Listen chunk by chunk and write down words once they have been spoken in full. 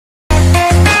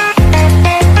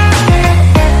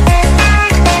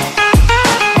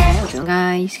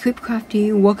guys,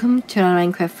 Crafty. Welcome to another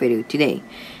Minecraft video. Today,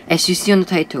 as you see on the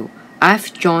title,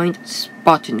 I've joined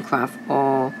Spartan Craft,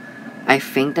 or I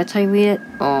think that's how you read it,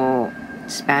 or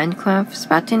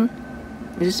Spartan?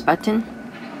 Is it Spartan?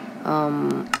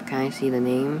 Can I see the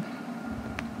name?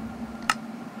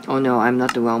 Oh no, I'm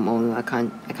not the realm owner. I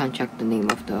can't check the name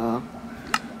of the...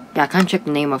 Yeah, I can't check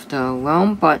the name of the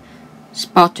realm, but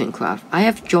Spartan Craft. I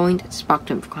have joined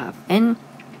Spartan Craft, and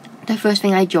the first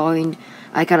thing I joined,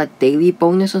 I got a daily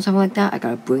bonus or something like that. I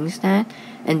got a brewing stand,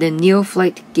 and then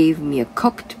Neophyte gave me a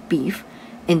cooked beef,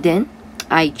 and then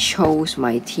I chose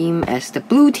my team as the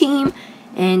blue team,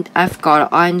 and I've got an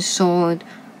iron sword,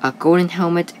 a golden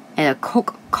helmet, and a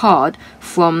cook card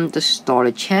from the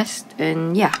starter chest,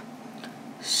 and yeah.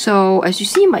 So as you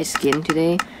see my skin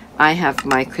today, I have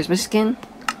my Christmas skin,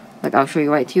 like I'll show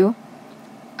you right here.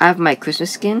 I have my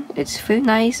Christmas skin, it's very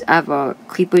nice. I have a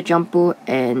creeper jumper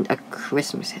and a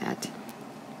Christmas hat.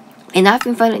 And I've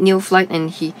invited Neophyte, and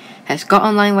he has got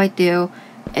online right there,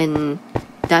 and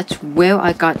that's where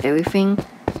I got everything.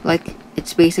 Like,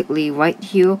 it's basically right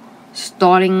here.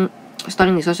 Starting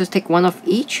resources, take one of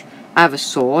each. I have a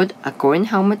sword, a golden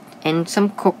helmet, and some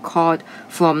cook card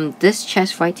from this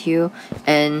chest right here.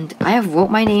 And I have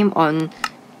wrote my name on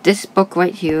this book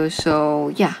right here, so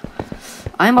yeah.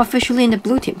 I'm officially in the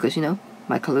blue team, because, you know,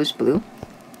 my color is blue.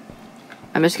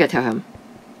 I'm just gonna tell him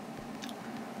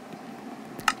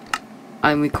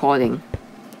I'm recording.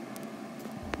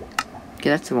 Okay,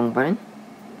 that's the wrong button.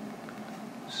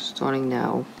 Starting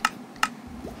now.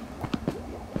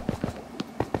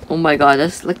 Oh my god,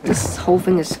 that's like, this whole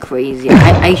thing is crazy.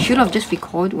 I should have just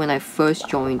recorded when I first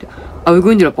joined. Are we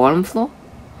going to the bottom floor?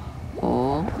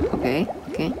 Oh, okay.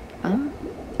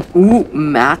 Ooh,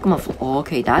 magma floor.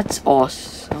 Okay, that's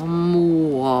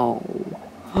awesome. Wow.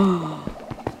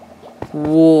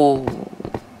 Whoa.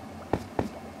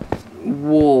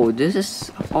 Whoa, this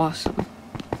is awesome.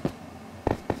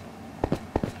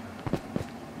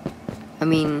 I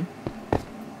mean,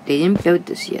 they didn't build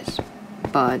this yet,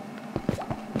 but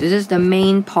this is the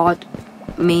main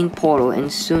portal,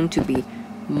 and soon to be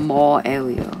more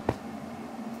area.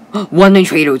 Wandering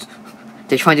traders!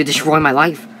 They're trying to destroy my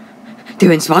life.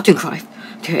 They're in Spartan Craft.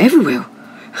 They're everywhere.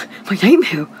 My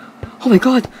nightmare. Oh my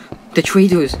god, the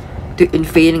traders. They're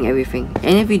invading everything.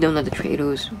 And if you don't know the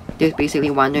traders, there's basically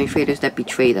wandering traders that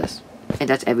betrayed us. And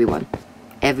that's everyone.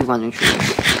 Every wandering trader.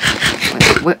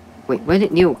 Wait, where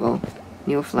did Neo go?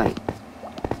 Neophyte.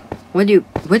 Where do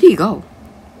you go?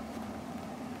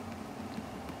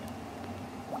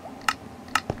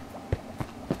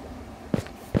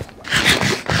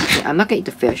 Okay, I'm not gonna eat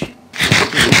the fish.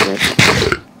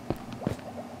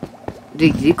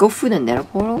 Did he go through the nether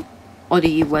portal? Or did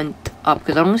he went up?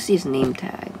 Because I don't see his name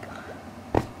tag.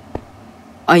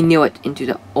 I knew it, into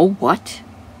the... Oh, what?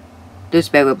 There's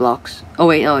barrier blocks. Oh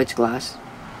wait, no, it's glass.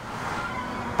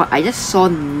 But I just saw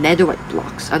netherite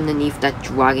blocks underneath that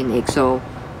dragon egg, so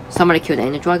somebody killed the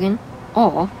ender dragon?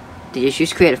 Or they just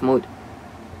use creative mode.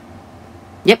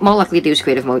 Yep, more likely they use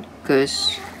creative mode,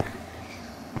 cause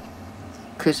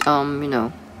you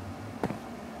know,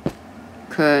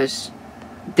 cause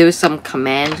there was some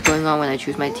commands going on when I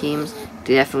choose my teams.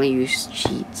 They definitely use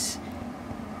cheats.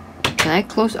 Can I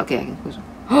close? Okay, I can close.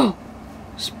 Oh,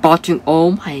 Spartan!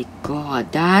 Oh my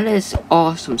god, that is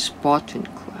awesome, Spartan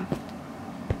Craft.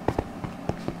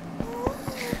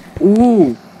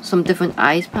 Ooh, some different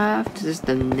ice paths. This is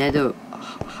the Nether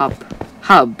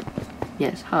hub.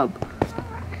 Yes, hub.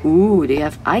 Ooh, they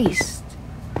have ice.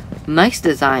 Nice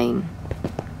design.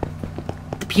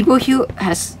 The people here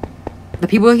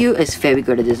is very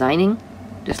good at designing,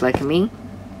 just like me.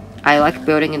 I like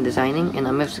building and designing, and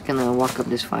I'm just gonna walk up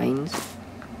these vines.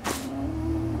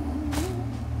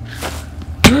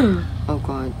 Oh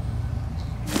god.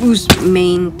 Whose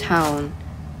main town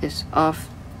is off?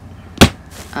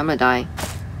 I'm gonna die.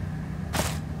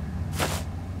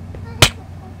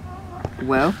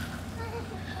 Well,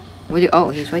 where oh,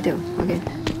 he's right there. Okay.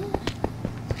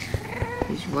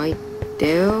 He's right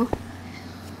there.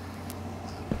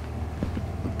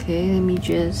 Okay, let me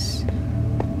just...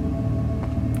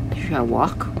 Should I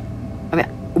walk? I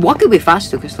mean, walk will be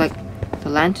faster, because like the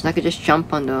lanterns, I could just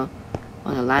jump on the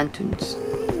lanterns.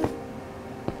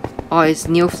 Or is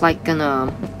Neophyte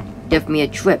gonna give me a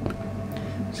trip?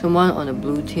 Someone on the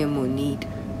blue team will need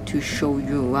to show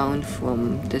you around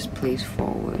from this place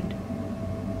forward.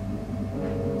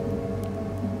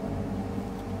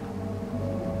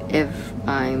 If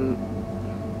I'm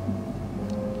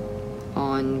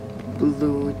on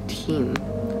blue team,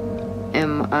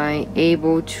 am I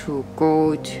able to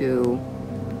go to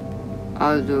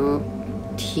other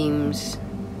teams'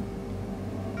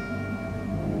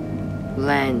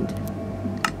 land?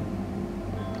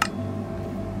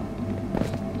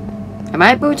 Am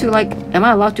I able to like? Am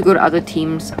I allowed to go to other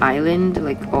teams' island,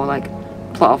 like, or like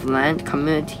plot of land,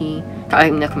 community?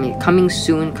 Not community. Coming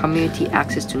soon. Community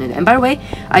access to Nether. And by the way,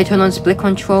 I turn on split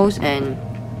controls and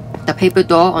the paper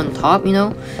door on top. You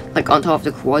know, like on top of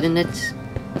the coordinates.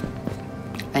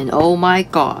 And oh my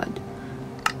god,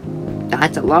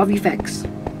 that's a lot of effects.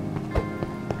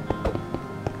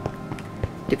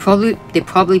 They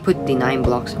probably put the 9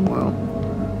 blocks in world.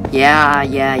 Yeah,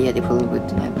 they probably put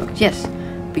the 9 blocks. Yes,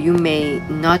 but you may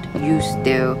not use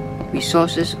their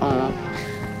resources or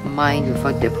mine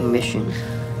without their permission.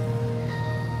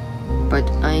 But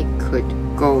I could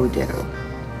go there,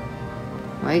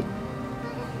 right?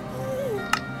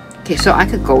 Okay, so I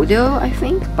could go there, I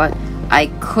think, but I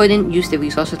couldn't use the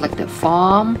resources like the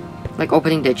farm, like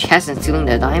opening the chest and stealing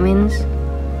the diamonds.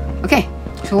 Okay,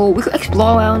 so we could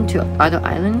explore around to other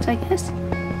islands, I guess.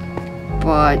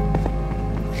 But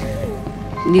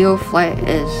Neophyte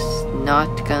is not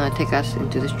gonna take us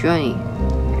into this journey.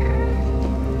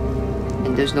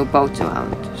 And there's no boats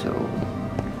around, so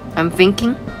I think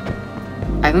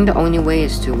the only way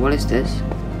is to, what is this?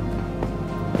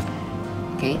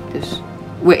 Okay,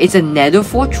 wait, it's a nether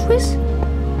fortress?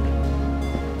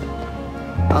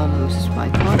 This is my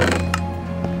card.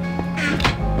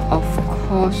 Of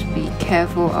course, be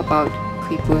careful about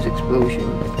Creeper's explosion.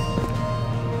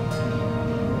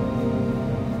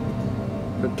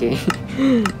 Okay.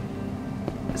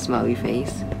 Smiley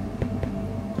face.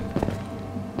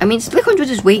 I mean, split controls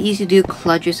is way easier to do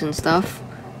clutches and stuff.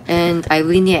 And I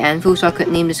really need an anvil, so I could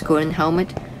name this golden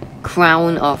helmet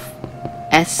Crown of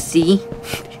SC.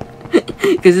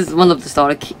 Because it's one of the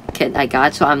starter kit I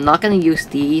got, so I'm not gonna use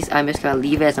these. I'm just gonna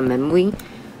leave it as a memory.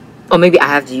 Or maybe I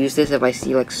have to use this if I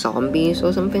see like zombies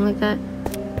or something like that.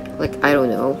 Like, I don't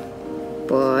know.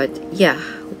 But yeah,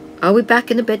 I'll be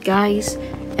back in a bit, guys.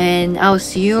 And I'll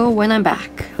see you when I'm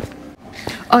back.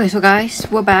 Okay, so guys,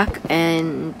 we're back,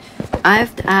 and I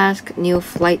have to ask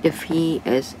Neophyte if he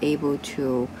is able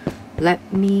to let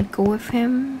me go with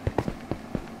him.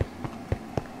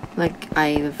 Like,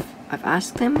 I've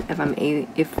asked him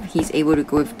if he's able to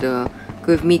go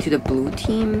with me to the blue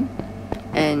team,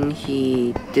 and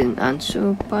he didn't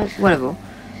answer. But whatever.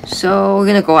 So we're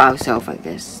gonna go ourselves, I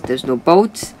guess. There's no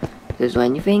boats. There's no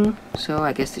anything, so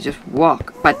I guess they just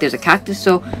walk. But there's a cactus,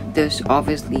 so there's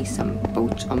obviously some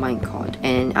boats on minecart,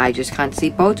 and I just can't see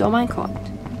boats on minecart.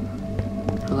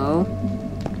 Hello?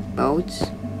 Boats?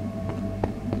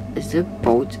 Is there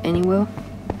boats anywhere?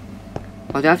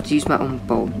 Or do I have to use my own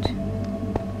boat?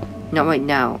 Not right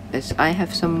now, as I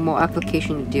have some more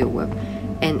application to deal with,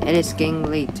 and it is getting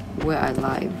late where I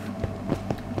live.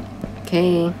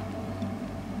 Okay.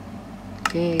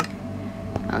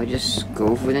 I'll just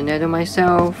go for the nether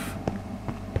myself.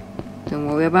 Don't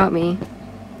worry about me.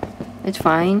 It's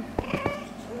fine.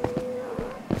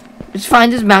 It's fine,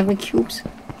 there's magma cubes.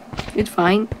 It's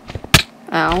fine.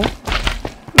 Ow.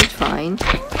 It's fine.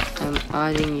 I'm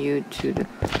adding you to the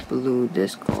blue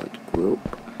Discord group.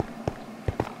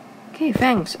 Okay,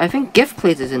 thanks. I think Gift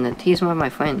Place is in it. He's one of my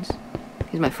friends.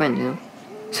 He's my friend, you know.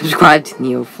 Subscribe to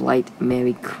Neophyte.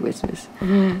 Merry Christmas.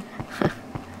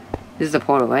 This is the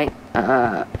portal, right?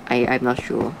 I'm not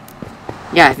sure.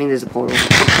 Yeah, I think this is a portal.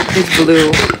 It's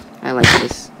blue. I like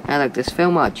this. I like this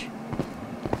very much.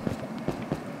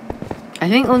 I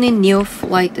think only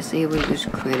Neophyte is able to use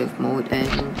creative mode,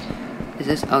 and is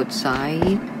this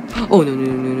outside? Oh no.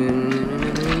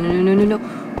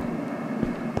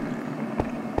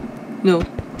 No.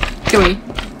 Get away.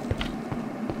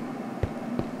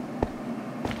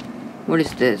 What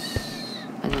is this?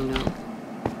 I don't know.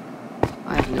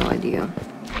 I have no idea.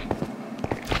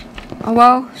 Oh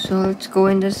well, so let's go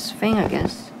in this thing, I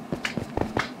guess.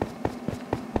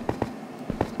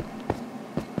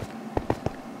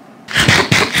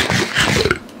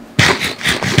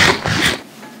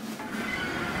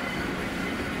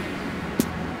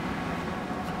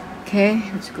 Okay,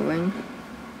 let's go in.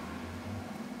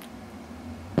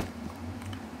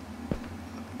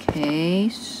 Okay,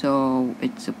 so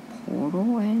it's a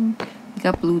portal and we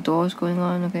got blue doors going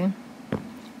on, okay?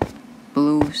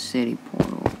 Blue city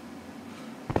portal.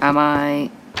 Am I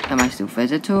still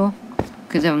visitor?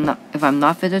 Because if I'm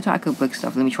not visitor, I could break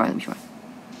stuff. Let me try.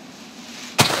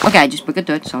 Okay, I just broke a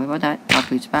dirt, sorry about that. I'll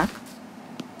please back.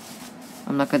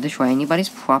 I'm not gonna destroy anybody's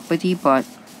property, but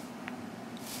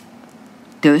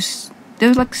there's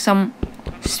like some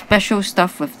special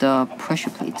stuff with the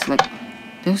pressure plates. Like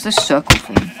there's the circle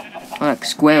thing. Or like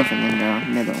square thing in the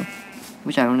middle.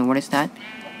 Which I don't know, what is that?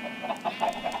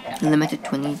 Limited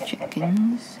 20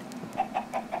 chickens.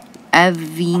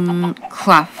 Evin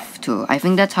Crafter. I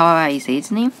think that's how I say its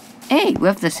name. Hey, we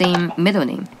have the same middle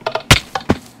name.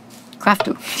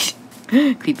 Crafter.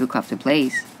 Creeper Crafter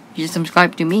Plays. You just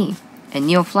subscribe to me and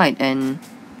Neoflight and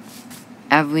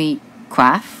every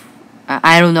craft.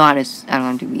 I don't know how to. I don't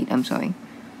know how to read. I'm sorry.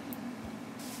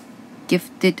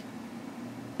 Gifted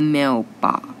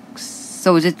mailbox.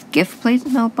 So is it gift place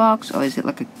mailbox or is it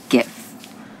like a gift?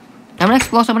 I'm gonna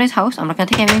explore somebody's house. I'm not gonna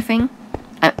take anything.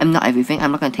 I'm not everything.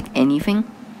 I'm not gonna take anything.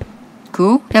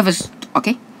 Cool. They have a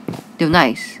okay. They're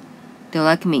nice. They're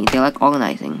like me. They like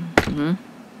organizing.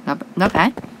 Not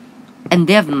bad. And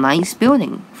they have a nice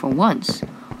building for once.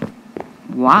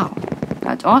 Wow,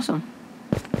 that's awesome.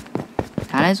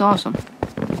 That is awesome.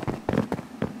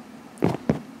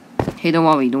 Hey, don't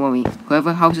worry.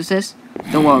 Whoever house this is,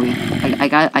 don't worry. I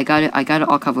got it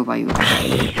all covered by you.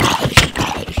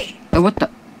 Oh, what the?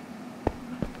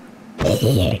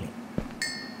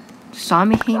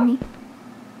 Zombie hate me?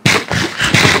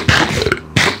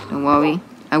 Don't worry.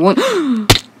 I won't.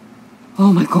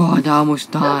 Oh my god, I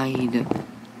almost died.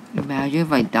 Imagine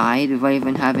if I died without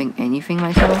even having anything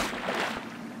myself.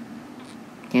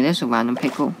 Okay, there's a random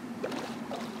pickle.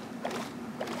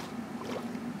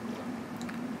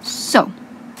 So,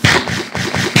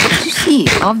 as you see,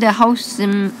 all of their house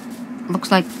looks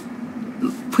like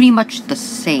pretty much the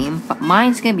same, but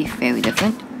mine's gonna be very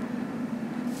different.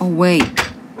 Oh wait,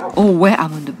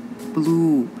 I'm on the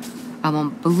blue. I'm on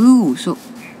blue, so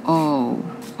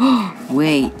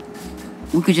wait,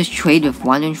 we could just trade with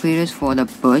wandering traders for the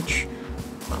birch.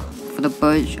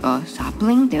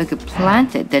 Sapling. Then we could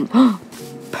plant it. Then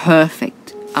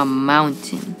perfect, a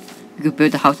mountain. We could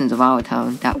build the house in our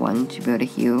town. That one to build a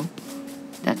hill.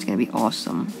 That's gonna be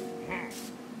awesome.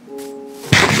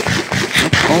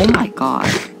 Like, oh my god.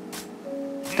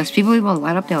 Does people even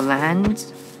light up their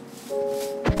lands?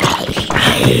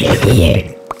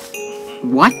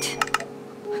 What?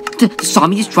 The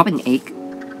zombie just dropped an egg?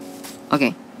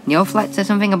 Okay. Neoflat says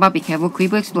something about be careful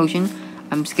creeper explosion.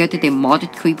 I'm scared that they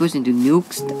modded creepers into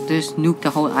nukes. Just nuke the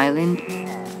whole island.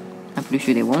 I'm pretty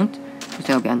sure they won't, because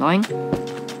that'll be annoying.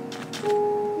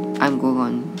 I'm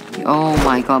going. Oh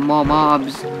my god, more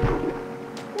mobs.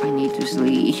 I need to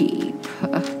sleep.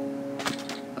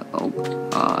 Oh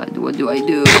god, what do I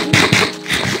do?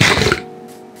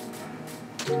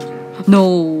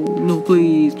 No,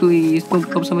 please, don't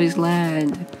come somebody's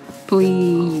land.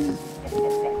 Please.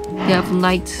 They have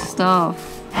nice stuff.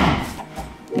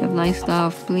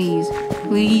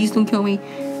 Please don't kill me.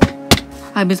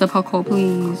 I messed up hardcore,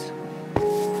 please.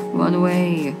 Run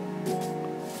away.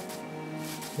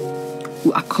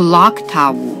 Ooh, a clock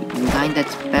tower design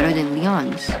that's better than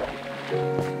Leon's.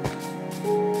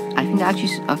 I think that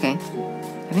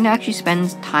actually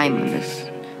spends time on this.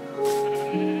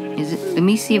 Is it? Let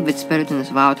me see if it's better than the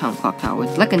Survival Town clock tower.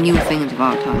 It's like a new thing in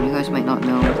Survival Town. You guys might not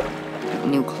know. A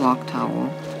new clock tower.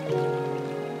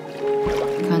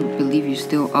 I can't believe you're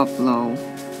still up low.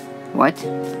 What?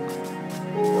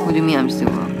 What do you mean I'm still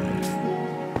up?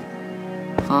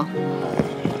 Huh?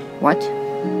 What?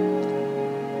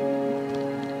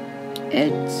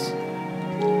 It's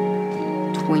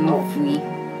 23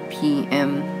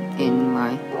 p.m. in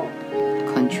my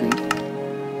country.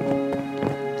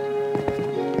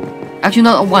 Actually,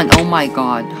 not a 1. Oh my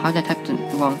god. How did I type the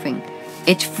wrong thing?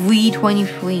 It's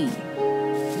 3:23.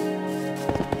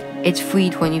 It's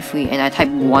 3:23 and I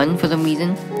typed 1 for some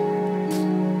reason.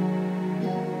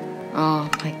 Oh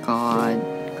my god.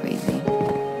 Crazy.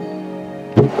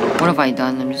 What have I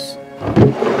done? I'm just...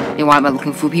 Then why am I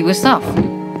looking through people's stuff?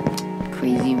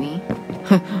 Crazy me.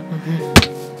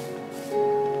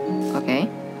 Okay.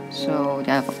 So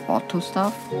they have auto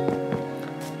stuff.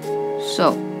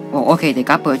 So... Oh, okay, they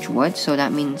got birch wood, so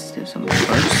that means there's some birch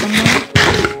somewhere.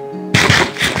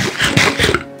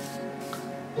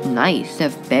 Nice, they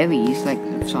have berries, like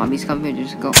if zombies come here,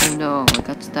 just go, oh no, I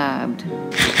got stabbed.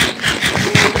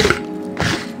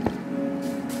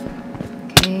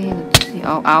 Okay, let's see.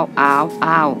 Oh,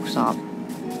 ow, stop.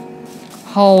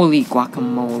 Holy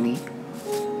guacamole.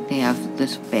 They have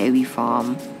this berry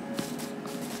farm.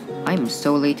 I'm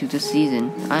so late to the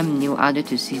season. I'm new added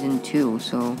to season 2,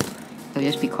 so I'll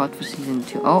just be caught for season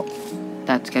 2. Oh,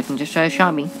 that skeleton just tried to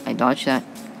shot me. I dodged that.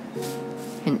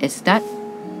 And is that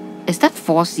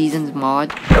 4 seasons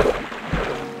mod?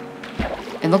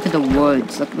 And look at the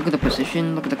words. Look at the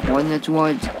position. Look at the coordinates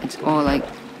words. It's all like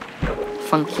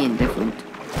funky and different.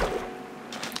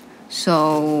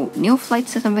 So Neoflight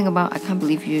said something about I can't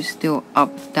believe you're still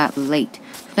up that late.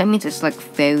 So that means it's like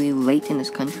very late in this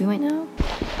country right now.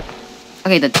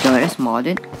 Okay, the dirt is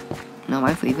modded. Not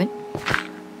my favorite.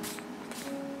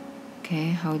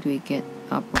 Okay, how do we get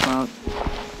up about...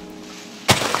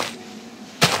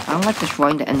 I don't like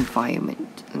destroying the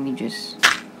environment. Let me just...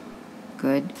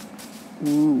 Good.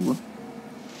 Ooh.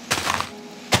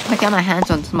 I got my hands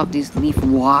on some of these leaf.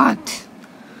 What?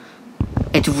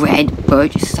 It's red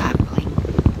birch sapling.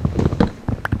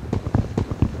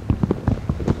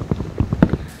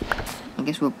 I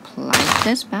guess we'll plant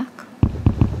this back.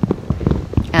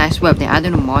 And I swear if they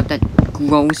added a mod that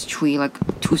grows tree like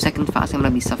 2 seconds fast, I'm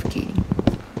gonna be suffocating.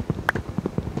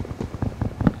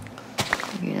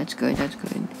 Okay, that's good, that's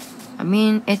good. I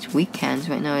mean, it's weekends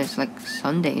right now, it's like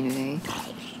Sunday today.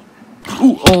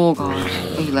 Ooh, oh god.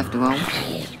 Oh, he left the room.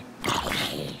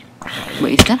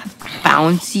 Wait, is that a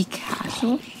bouncy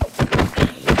castle?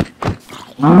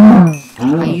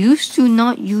 I used to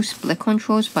not use split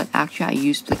controls, but actually I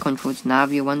use split controls now,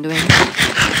 if you're wondering.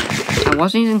 I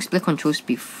wasn't using split controls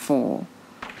before,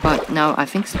 but now I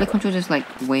think split controls is like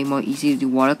way more easy to do.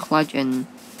 Water clutch and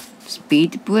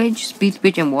speed bridge. Speed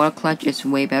bridge and water clutch is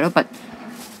way better, but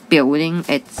building,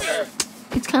 it's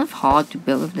kind of hard to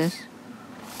build with this.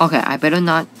 Okay, I better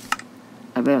not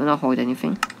hold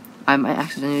anything. I might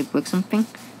accidentally break something.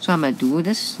 So I'm gonna do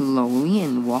this slowly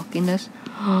and walk in this.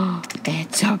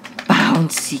 It's a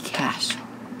bouncy castle.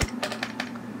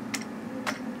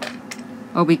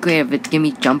 Oh, be great if it give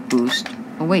me jump boost.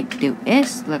 Oh wait, there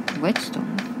is like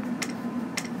redstone.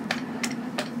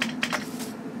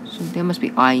 So there must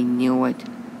be. I knew it.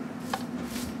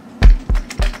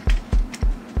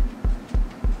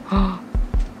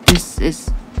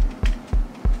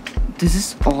 This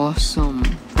is awesome.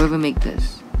 Whoever make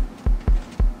this.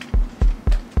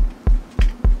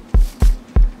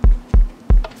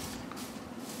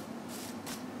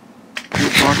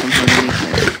 It's awesome whoever make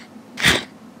this.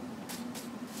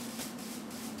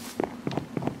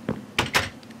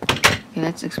 Okay,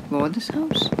 let's explore this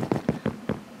house.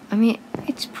 I mean,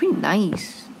 it's pretty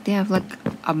nice. They have like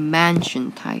a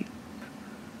mansion type.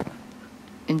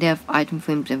 And they have item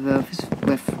frames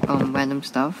with random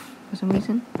stuff for some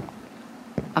reason.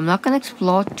 I'm not gonna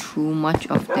explore too much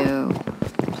of their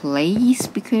place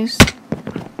because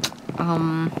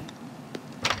I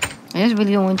just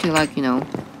really don't want to, like, you know,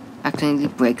 accidentally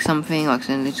break something or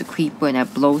accidentally there's a creeper and I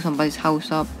blow somebody's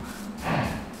house up.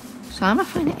 So I'm gonna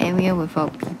find an area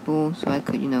without people so I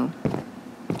could, you know,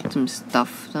 get some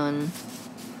stuff done.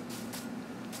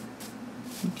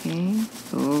 Okay.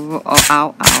 Oh,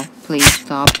 ow, ow. Please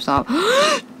stop.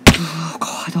 Oh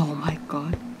god, oh my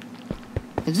god.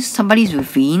 Is this somebody's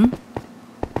ravine?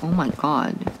 Oh my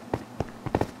god.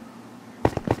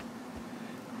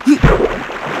 Okay,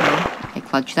 I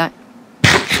clutched that.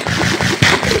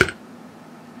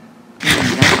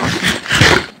 That's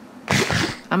awesome.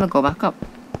 I'm gonna go back up.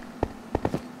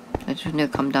 I just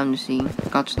need to come down to see.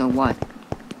 Got to know what.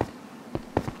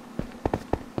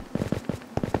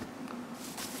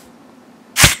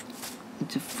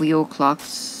 It's a 3 o'clock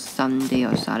Sunday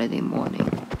or Saturday morning.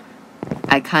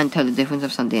 I can't tell the difference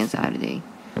of Sunday and Saturday.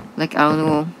 Like, I don't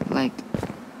know, like,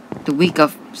 the week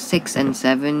of 6 and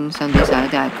 7, Sunday,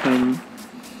 Saturday,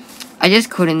 I just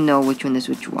couldn't know which one is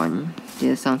which one. They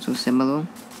just sound so similar.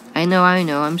 I know,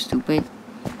 I'm stupid.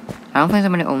 I don't think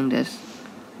somebody owned this.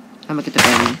 I'm gonna get the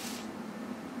belly.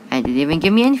 And they didn't even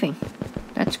give me anything.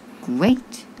 That's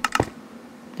great.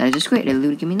 That is just great, they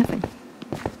literally give me nothing.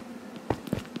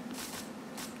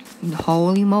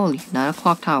 Holy moly, 9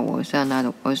 o'clock tower, is that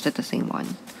another, or is that the same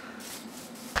one?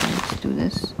 Let's do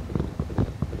this.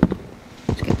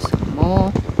 Let's get some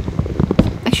more.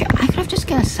 Actually, I could have just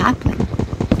get a sapling.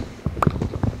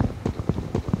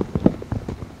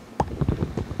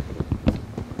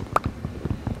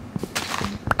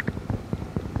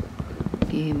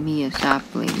 Give me a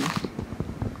sapling.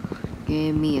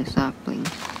 Give me a sapling.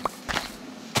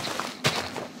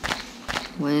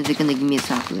 When is it gonna give me a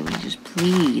sapling? Just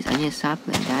please, I need a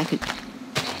sapling. Then I could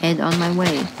head on my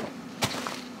way.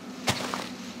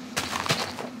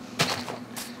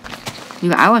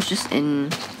 Dude, I was just in...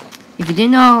 If you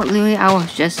didn't know, literally I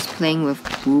was just playing with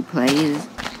Blue Plays.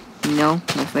 You know,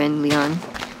 my friend Leon.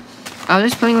 I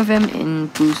was just playing with him in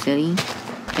Blue City.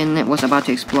 And it was about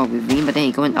to explore with me, but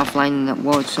then he went offline in the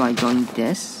world, so I joined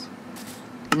this.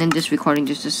 And then this recording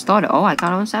just started. Oh, I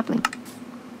got on a sapling.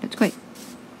 That's great.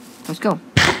 Let's go.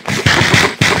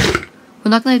 We're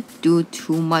not gonna do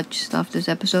too much stuff this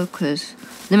episode because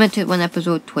limited one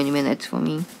episode, 20 minutes for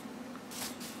me.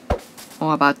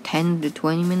 Or about 10 to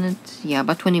 20 minutes. Yeah,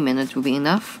 about 20 minutes will be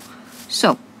enough.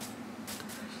 So,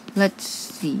 let's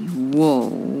see. Whoa,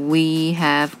 we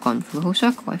have gone through the whole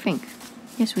circle, I think.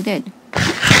 Yes, we did.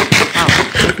 Wow,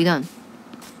 what have we done?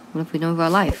 What have we done with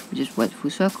our life? We just went through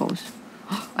circles.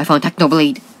 I found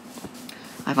Technoblade.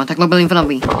 I found Technoblade in front of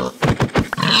me.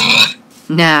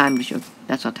 Nah, I'm just joking.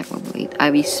 That's not Technoblade. I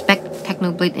respect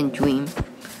Technoblade and Dream.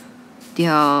 They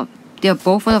are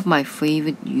both one of my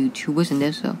favorite YouTubers in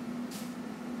this, so.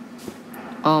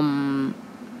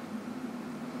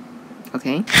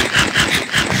 Okay.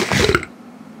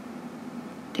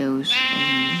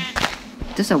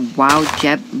 There's a wild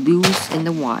jab loose in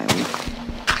the wild.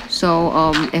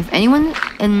 So, if anyone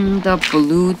in the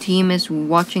blue team is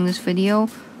watching this video,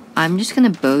 I'm just gonna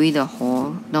bury the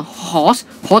horse.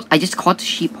 I just caught the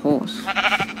sheep horse.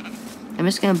 I'm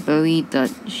just gonna bury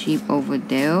the sheep over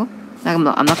there. Like, I'm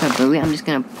not gonna bury it, I'm just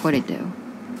gonna put it there.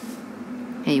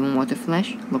 Hey, you want water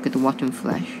flesh? Look at the rotten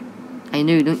flesh. I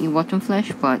know you don't eat rotten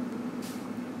flesh, but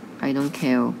I don't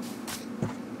care.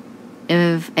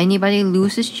 If anybody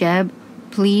loses jab,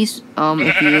 please,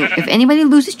 if anybody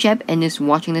loses jab and is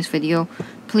watching this video,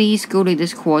 please go to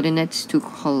these coordinates to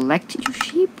collect your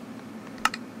sheep.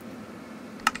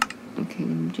 Okay,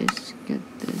 let me just get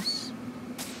this.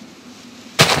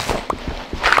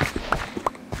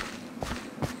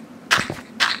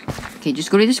 Okay,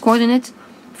 just go to these coordinates.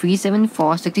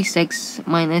 37466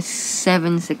 minus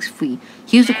 763.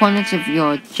 Here's the coordinates of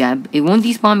your jab. It won't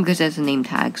despawn because there's a name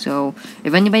tag. So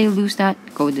if anybody loses that,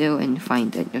 go there and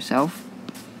find it yourself.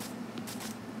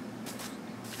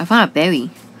 I found a berry.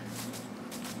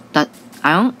 That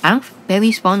I don't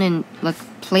berry spawn in like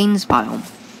plains biome.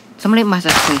 Somebody must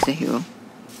have placed it here.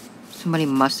 Somebody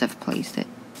must have placed it.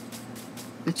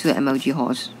 Let's do the emoji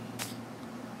horse.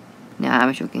 Nah,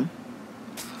 I'm joking.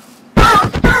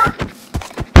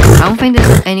 I don't think this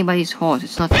is anybody's horse.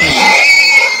 It's not tamed.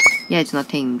 Yeah, it's not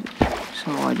tamed.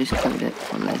 So I just killed it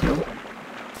for leisure.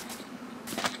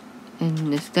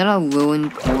 And is there a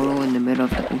ruined coral in the middle of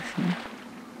the ocean?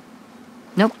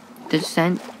 Nope. There's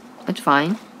sand. It's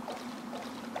fine.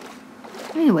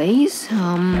 Anyways,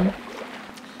 should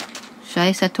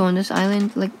I settle on this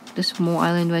island? Like this small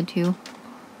island right here?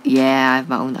 Yeah, I have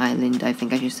my own island. I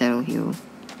think I should settle here.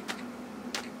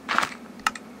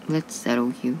 Let's settle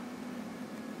here.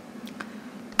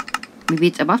 Maybe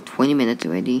it's about 20 minutes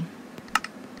already.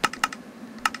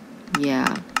 Yeah.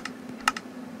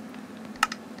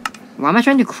 Why am I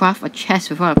trying to craft a chest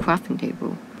without a crafting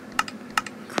table?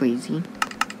 Crazy.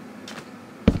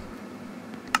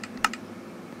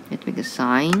 Let's make a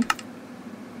sign.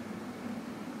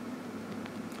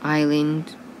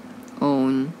 Island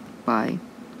owned by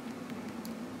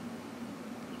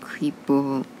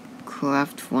Creeper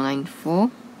Craft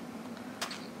 494.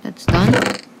 That's done.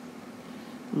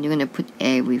 And you're gonna put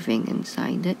everything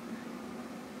inside it.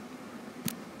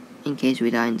 In case we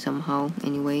die somehow,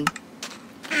 anyway.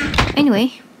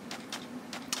 Anyway,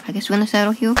 I guess we're gonna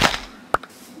settle here.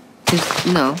 Because,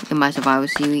 you know, in my survival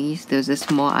series, there's a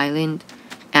small island.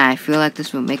 And I feel like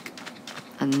this will make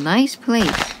a nice place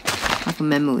of a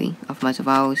memory of my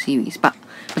survival series. But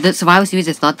the survival series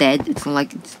is not dead. It's not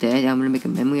like it's dead. I'm gonna make a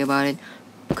memory about it.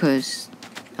 Because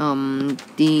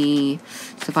the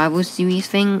survival series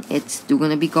thing, it's still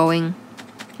gonna be going,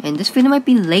 and this video might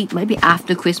be late, might be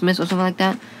after Christmas or something like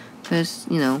that, because,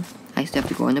 you know, I still have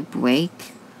to go on a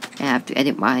break and I have to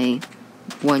edit my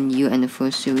 1 year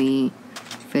anniversary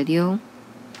video.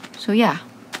 So yeah,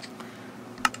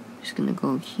 just gonna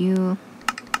go here.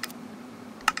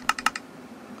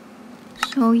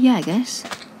 So yeah, I guess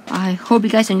I hope you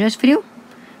guys enjoyed this video.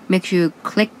 Make sure you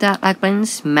click that like button,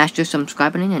 smash the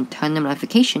subscribe button, and turn on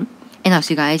notification. And I'll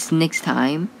see you guys next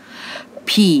time.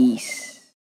 Peace.